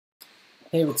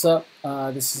Hey, what's up?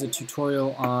 This is a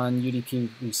tutorial on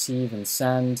UDP receive and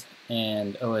send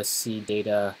and OSC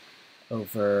data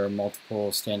over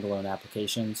multiple standalone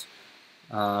applications.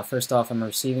 First off, I'm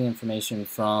receiving information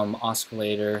from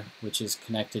Oscillator, which is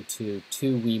connected to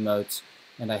two Wiimotes,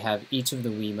 and I have each of the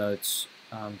Wiimotes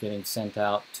getting sent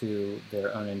out to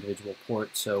their own individual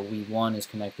port. So Wii1 is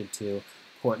connected to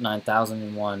port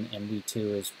 9001 and Wii2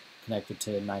 is connected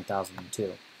to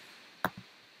 9002.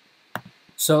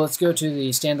 So let's go to the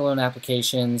standalone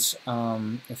applications.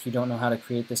 If you don't know how to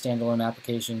create the standalone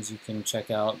applications, you can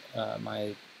check out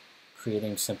my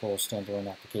creating simple standalone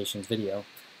applications video.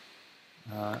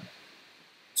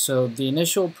 So the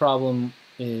initial problem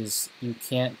is you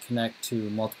can't connect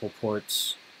to multiple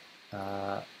ports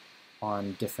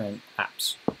on different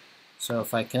apps. So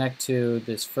if I connect to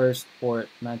this first port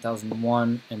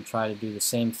 9001 and try to do the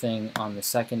same thing on the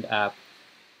second app,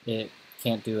 it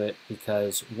can't do it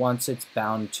because once it's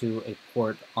bound to a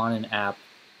port on an app,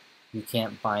 you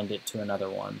can't bind it to another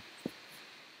one.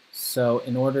 So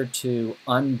in order to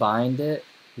unbind it,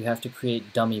 you have to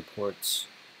create dummy ports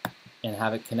and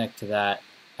have it connect to that,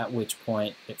 at which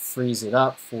point it frees it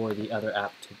up for the other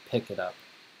app to pick it up.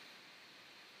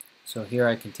 So here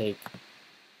I can take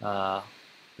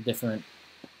different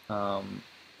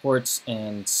ports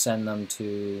and send them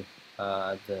to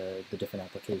the different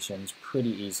applications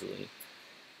pretty easily.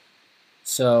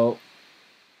 So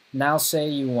now say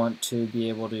you want to be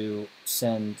able to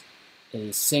send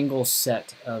a single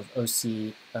set of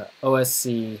OSC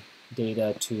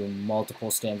data to multiple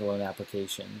standalone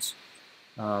applications.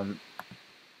 I'm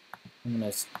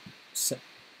going to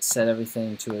set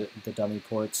everything to the dummy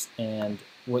ports, and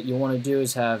what you want to do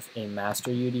is have a master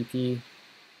UDP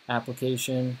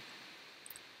application,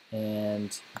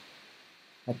 and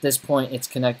at this point it's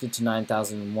connected to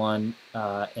 9001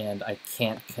 and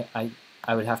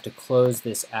I would have to close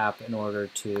this app in order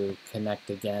to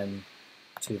connect again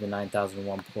to the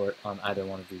 9001 port on either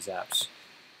one of these apps.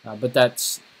 But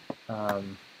that's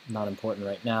not important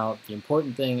right now. The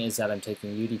important thing is that I'm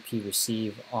taking UDP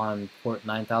receive on port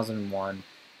 9001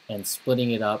 and splitting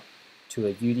it up to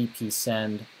a UDP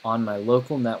send on my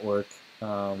local network.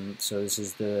 So this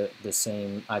is the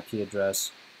same IP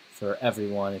address for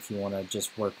everyone if you want to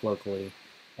just work locally.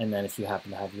 And then if you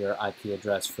happen to have your IP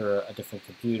address for a different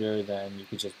computer, then you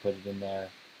could just put it in there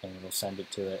and it'll send it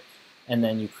to it. And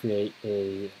then you create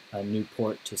a new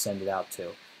port to send it out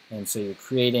to. And so you're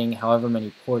creating however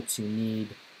many ports you need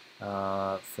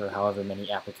for however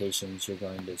many applications you're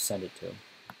going to send it to.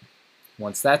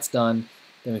 Once that's done,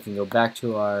 then we can go back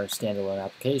to our standalone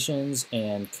applications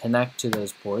and connect to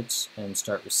those ports and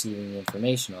start receiving the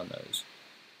information on those.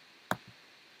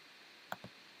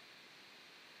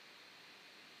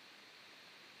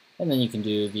 And then you can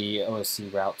do the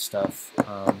OSC route stuff,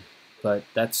 but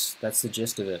that's the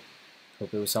gist of it.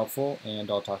 Hope it was helpful, and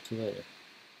I'll talk to you later.